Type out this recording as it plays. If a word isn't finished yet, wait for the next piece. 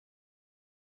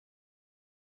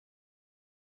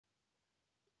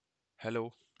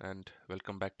Hello and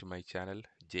welcome back to my channel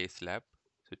JS Lab.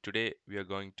 So today we are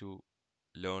going to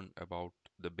learn about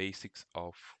the basics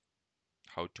of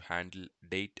how to handle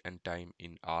date and time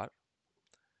in R.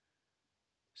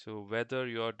 So whether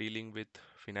you are dealing with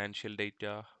financial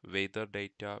data, weather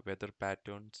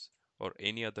patterns, or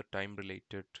any other time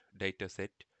related data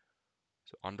set,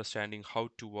 so understanding how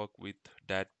to work with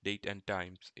that date and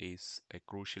times is a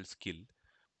crucial skill.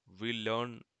 We'll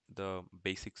learn the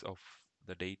basics of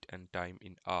the date and time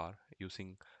in R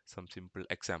using some simple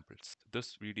examples.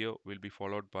 This video will be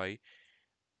followed by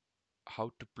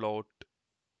how to plot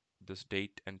this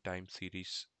date and time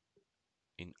series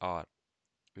in R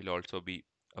will also be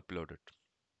uploaded.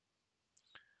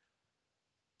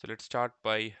 So let's start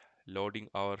by loading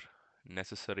our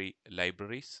necessary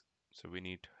libraries. So we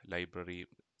need library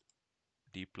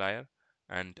dplyr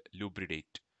and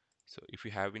lubridate. So if you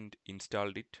haven't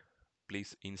installed it,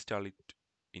 please install it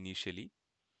initially.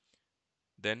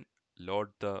 Then load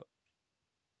the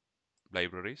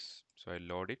libraries. So I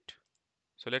load it.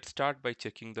 So let's start by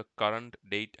checking the current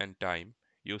date and time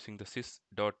using the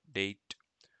Sys.Date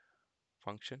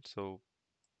function. So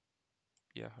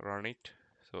yeah, run it.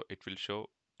 So it will show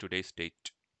today's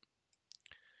date.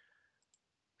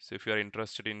 So if you are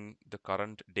interested in the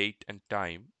current date and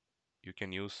time, you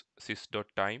can use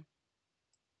Sys.time.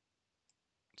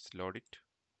 Let's load it.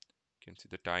 You can see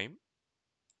the time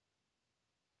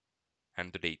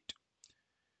and the date.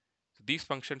 So these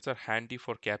functions are handy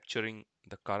for capturing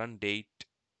the current date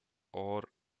or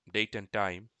date and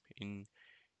time in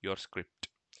your script.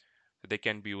 They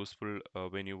can be useful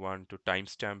when you want to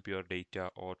timestamp your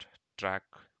data or track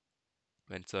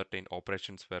when certain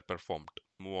operations were performed.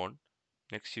 Move on.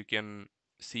 Next, you can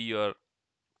see your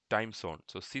time zone.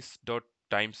 So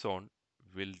sys.time zone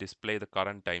will display the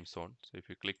current time zone. So if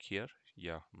you click here,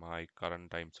 yeah, my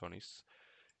current time zone is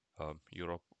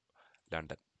Europe,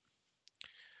 London.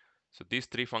 So these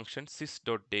three functions,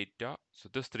 sys.data, so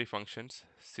these three functions,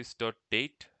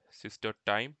 sys.date,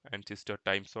 sys.time, and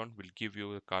sys.time zone will give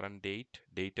you the current date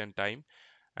and time,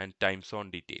 and time zone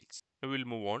details. We will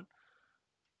move on.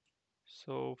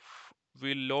 So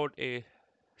we'll load a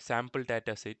sample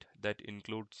dataset that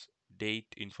includes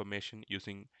date information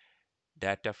using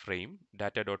data.frame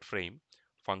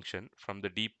function from the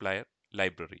dplyr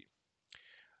library.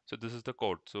 So this is the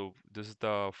code. So this is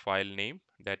the file name,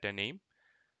 data name.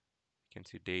 You can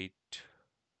see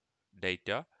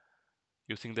data.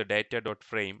 Using the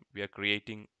data.frame, we are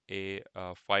creating a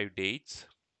 5 dates.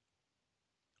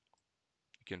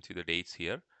 You can see the dates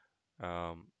here.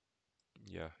 Um,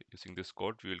 yeah, using this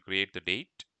code, we will create the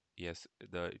date. Yes,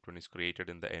 it one is created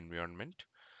in the environment.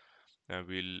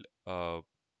 We'll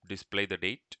display the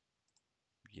date.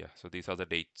 Yeah, so these are the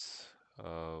dates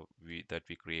that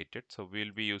we created. So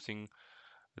we'll be using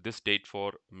this date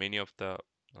for many of the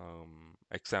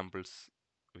examples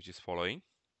which is following.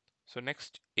 So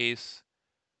next is,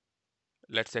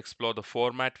 let's explore the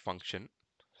format function.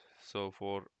 So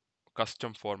for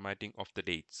custom formatting of the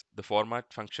dates, the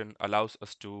format function allows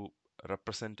us to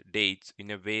represent dates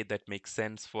in a way that makes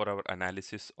sense for our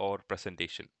analysis or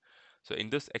presentation. So in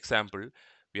this example,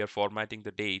 we are formatting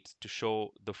the dates to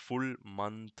show the full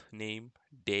month name,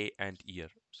 day, and year.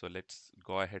 So let's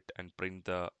go ahead and print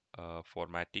the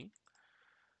formatting.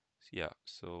 Yeah,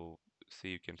 so see,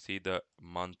 you can see the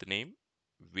month name,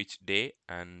 which day,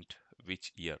 and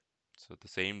which year. So the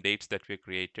same dates that we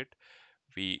created,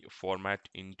 we format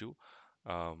into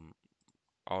our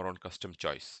own custom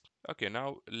choice. Okay,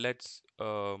 now let's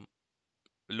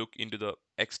look into the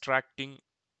extracting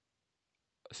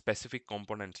specific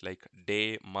components like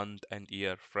day, month, and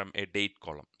year from a date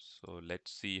column. So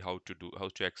let's see how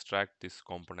to extract these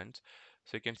components.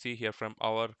 So you can see here from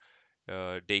our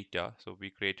data, so we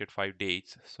created 5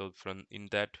 dates. So from in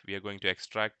that we are going to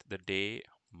extract the day,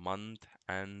 month,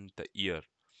 and the year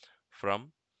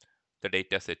from the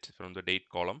data set. From the date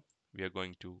column, we are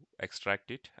going to extract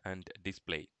it and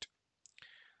display it.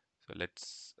 So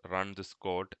let's run this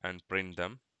code and print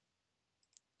them.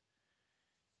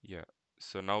 Yeah,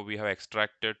 so now we have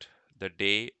extracted the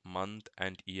day, month,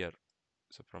 and year.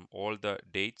 So from all the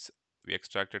dates, we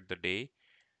extracted the day,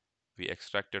 we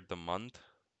extracted the month,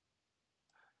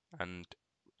 and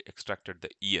extracted the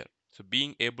year. So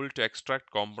being able to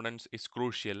extract components is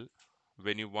crucial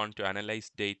when you want to analyze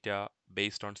data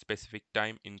based on specific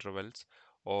time intervals,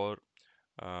 or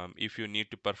if you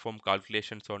need to perform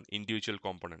calculations on individual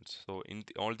components. So in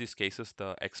all these cases,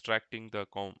 the extracting the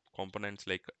components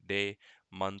like day,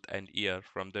 month, and year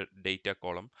from the data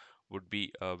column would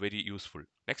be very useful.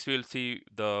 Next, we will see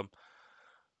the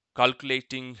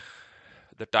calculating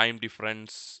the time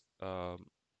difference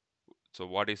So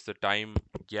what is the time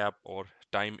gap or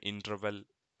time interval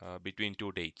between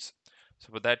two dates?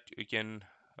 So for that we can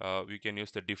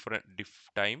use the different diff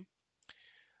time.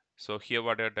 So here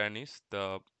what I've done is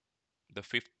the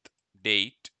fifth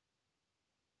date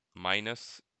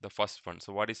minus the first one.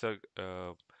 So what is a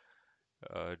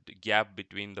gap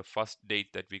between the first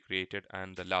date that we created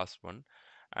and the last one?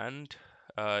 And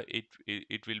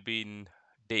it will be in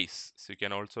days. So you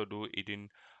can also do it in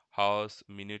hours,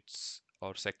 minutes,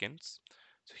 or seconds.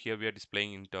 So here we are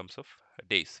displaying in terms of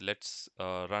days. Let's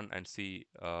run and see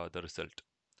the result.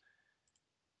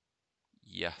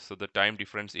 Yeah, so the time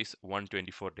difference is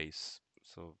 124 days.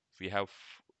 So we have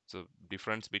the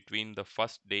difference between the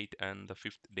first date and the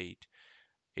fifth date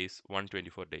is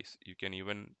 124 days. You can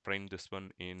even print this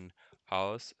one in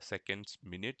hours, seconds,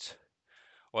 minutes,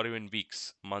 or even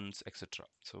weeks, months, etc.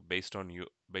 So based on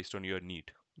your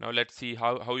need. Now let's see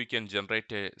how you can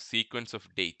generate a sequence of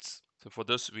dates. So for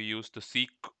this we use the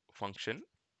seek function.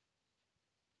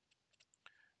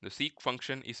 The seek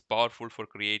function is powerful for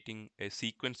creating a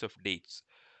sequence of dates.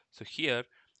 So here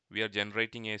we are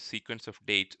generating a sequence of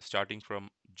dates starting from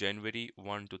January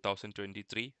 1,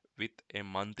 2023 with a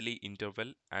monthly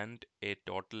interval and a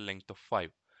total length of 5.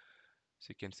 So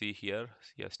you can see here,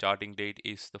 starting date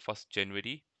is the 1st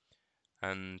January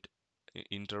and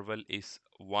interval is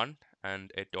 1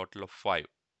 and a total of 5.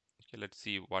 Okay, let's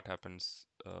see what happens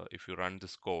if you run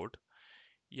this code.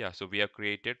 Yeah, so we have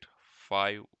created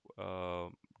five uh,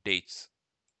 dates,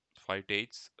 5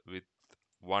 dates with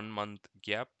 1 month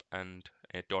gap and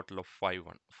a total of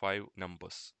five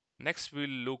numbers. Next, we'll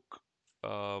look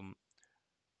um,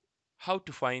 how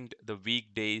to find the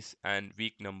weekdays and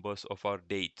week numbers of our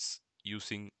dates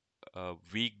using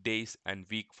weekdays and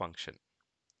week function.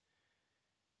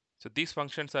 So these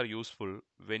functions are useful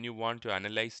when you want to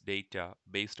analyze data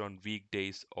based on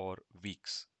weekdays or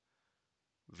weeks.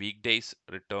 Weekdays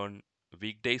return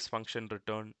weekdays function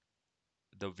return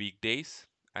the weekdays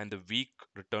and the week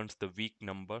returns the week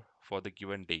number for the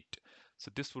given date.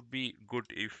 So this would be good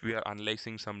if we are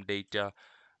analyzing some data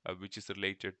which is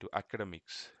related to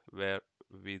academics, where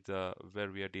we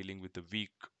are dealing with the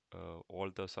week. All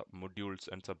the modules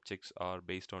and subjects are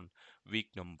based on week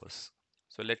numbers.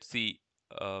 So let's see.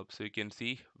 So you can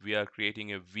see we are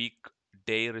creating a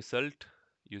weekday result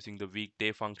using the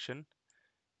weekday function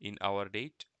in our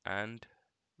date, and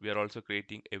we are also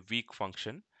creating a week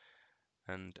function.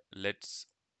 And let's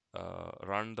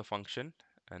run the function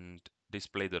and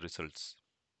display the results.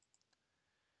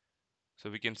 So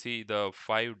we can see the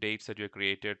 5 dates that we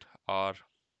created are,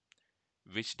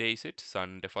 which day is it?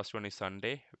 Sunday. First one is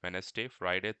Sunday, Wednesday,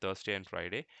 Friday, Thursday, and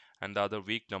Friday. And the other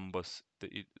week numbers.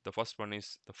 The first one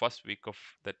is the first week of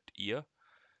that year,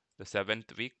 the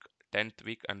 7th week, 10th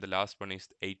week, and the last one is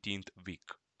the 18th week.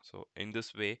 So in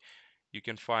this way, you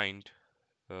can find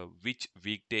which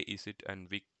weekday is it and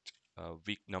which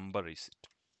week number is it.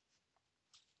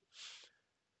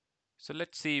 So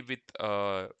let's see with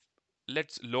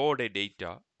let's load a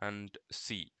data and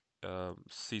see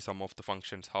some of the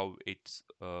functions how it's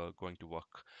going to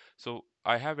work. So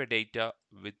I have a data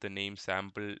with the name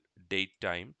sample date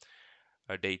time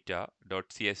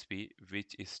data.csv,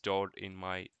 which is stored in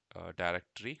my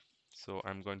directory. So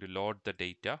I'm going to load the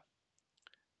data.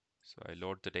 So I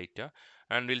load the data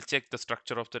and we'll check the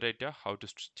structure of the data. How to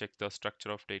check the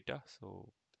structure of data? So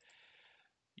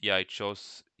yeah, it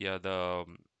shows, yeah, the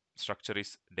structure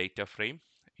is data frame.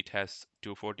 It has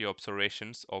 240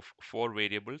 observations of 4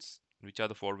 variables. Which are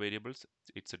the 4 variables?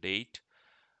 It's a date,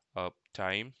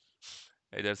 time,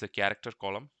 there's a character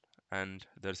column, and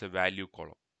there's a value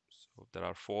column. So there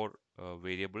are 4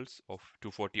 variables of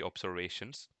 240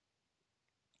 observations.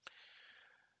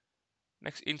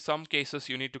 Next, in some cases,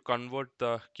 you need to convert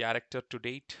the character to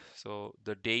date. So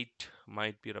the date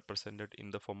might be represented in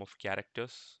the form of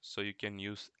characters. So you can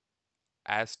use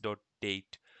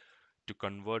as.date to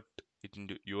convert it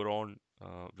into your own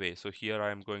way. So here I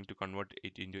am going to convert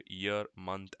it into year,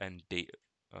 month, and day,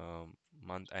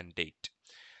 month and date.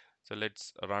 So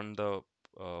let's run the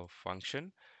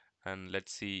function and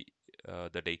let's see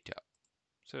the data.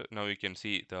 So now you can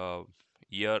see the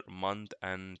year, month,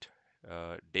 and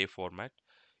day format.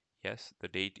 Yes, the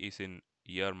date is in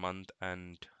year, month,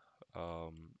 and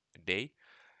day.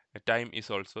 The time is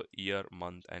also year,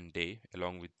 month, and day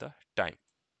along with the time.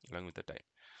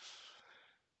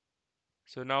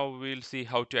 So now we'll see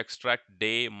how to extract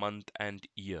day, month, and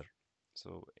year.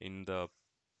 So in the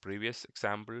previous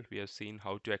example, we have seen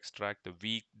how to extract the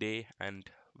week, day, and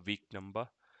week number.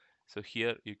 So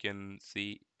here you can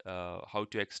see how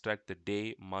to extract the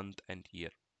day, month, and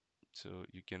year. So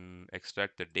you can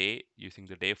extract the day using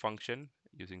the day function.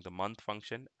 using the month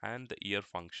function and the year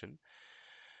function.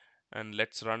 And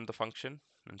let's run the function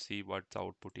and see what the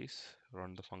output is.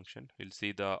 Run the function. We'll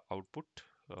see the output.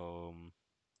 Um,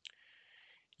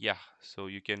 yeah, so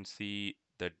you can see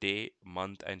the day,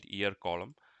 month, and year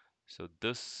column. So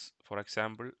this, for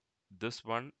example, this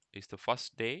one is the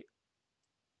first day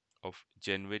of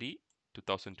January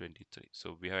 2023.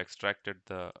 So we have extracted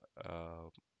the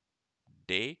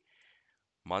day,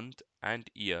 month, and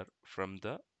year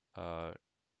uh,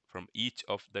 from each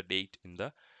of the date in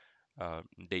the uh,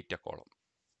 data column,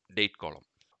 date column.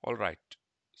 All right.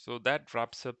 So that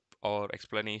wraps up our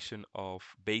explanation of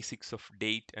basics of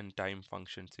date and time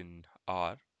functions in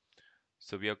R.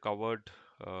 So we have covered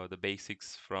the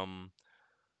basics from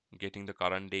getting the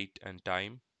current date and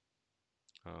time,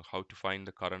 how to find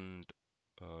the current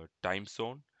time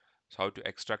zone, so how to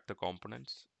extract the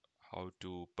components, how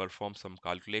to perform some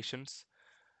calculations,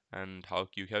 and how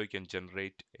you can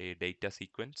generate a data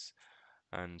sequence,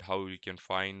 and how you can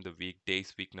find the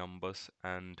weekdays, week numbers,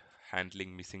 and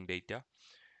handling missing data,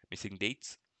 missing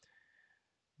dates.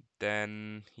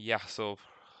 Then yeah, so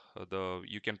the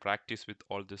you can practice with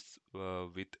all this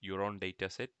with your own data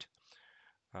set.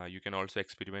 You can also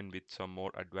experiment with some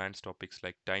more advanced topics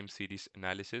like time series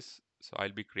analysis. So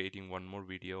I'll be creating one more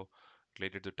video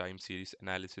related to time series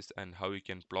analysis and how you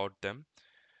can plot them.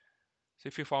 So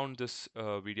if you found this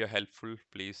video helpful,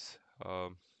 please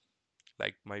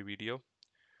like my video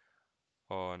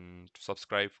and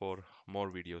subscribe for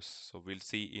more videos. So we'll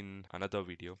see in another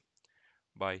video.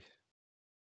 Bye.